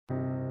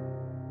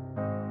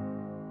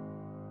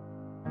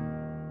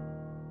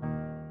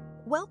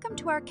Welcome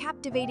to our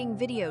captivating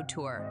video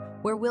tour,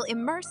 where we'll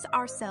immerse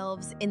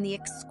ourselves in the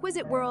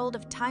exquisite world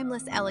of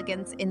timeless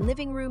elegance in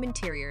living room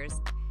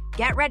interiors.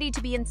 Get ready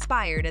to be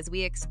inspired as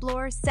we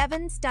explore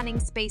 7 stunning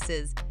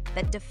spaces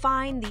that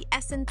define the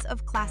essence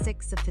of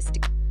classic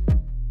sophistication.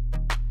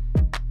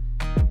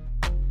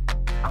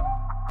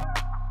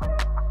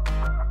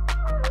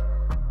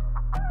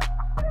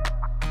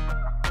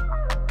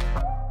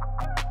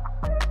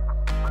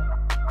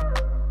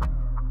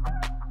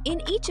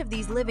 In each of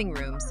these living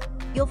rooms,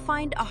 you'll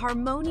find a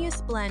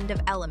harmonious blend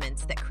of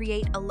elements that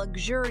create a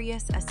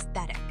luxurious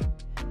aesthetic.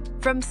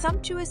 From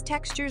sumptuous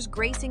textures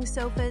gracing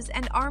sofas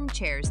and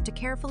armchairs to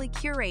carefully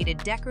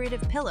curated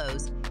decorative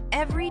pillows,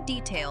 every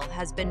detail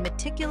has been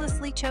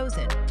meticulously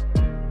chosen.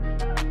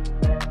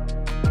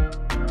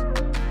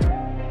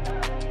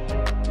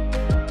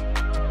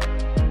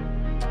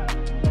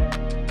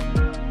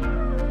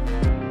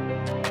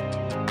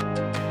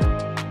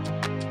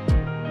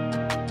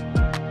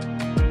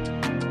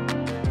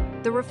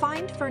 The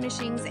refined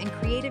furnishings and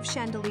creative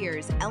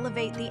chandeliers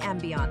elevate the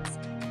ambiance,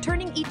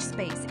 turning each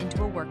space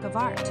into a work of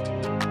art.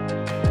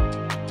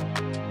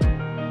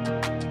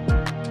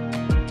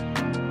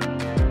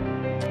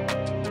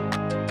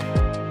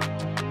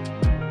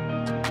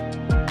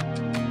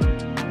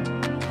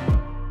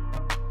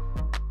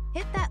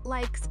 Hit that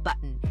likes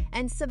button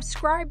and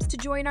subscribe to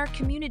join our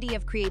community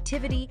of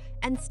creativity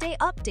and stay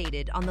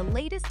updated on the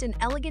latest in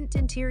elegant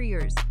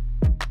interiors.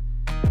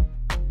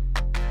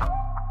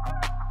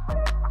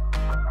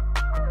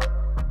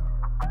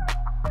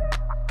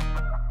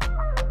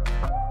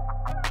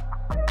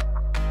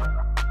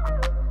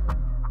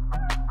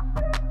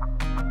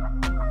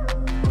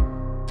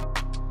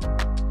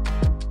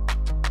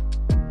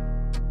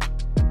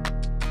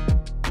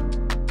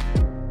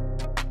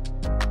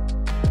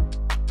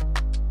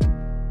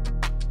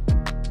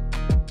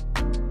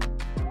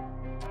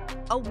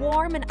 A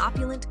warm and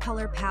opulent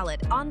color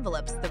palette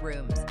envelopes the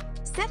rooms,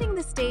 setting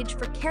the stage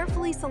for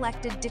carefully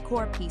selected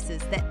decor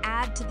pieces that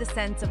add to the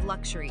sense of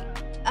luxury.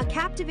 A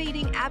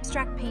captivating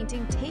abstract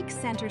painting takes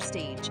center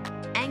stage,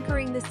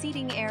 anchoring the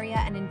seating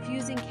area and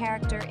infusing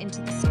character into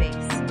the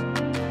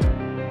space.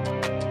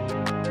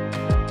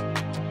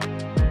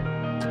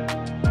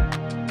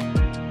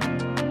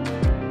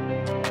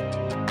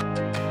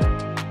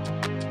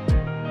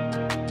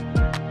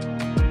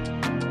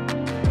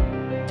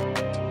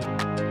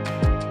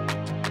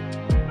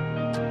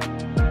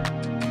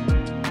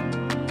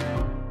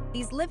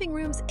 These living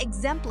rooms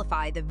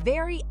exemplify the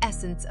very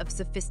essence of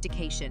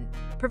sophistication,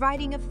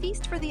 providing a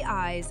feast for the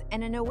eyes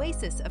and an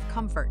oasis of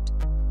comfort.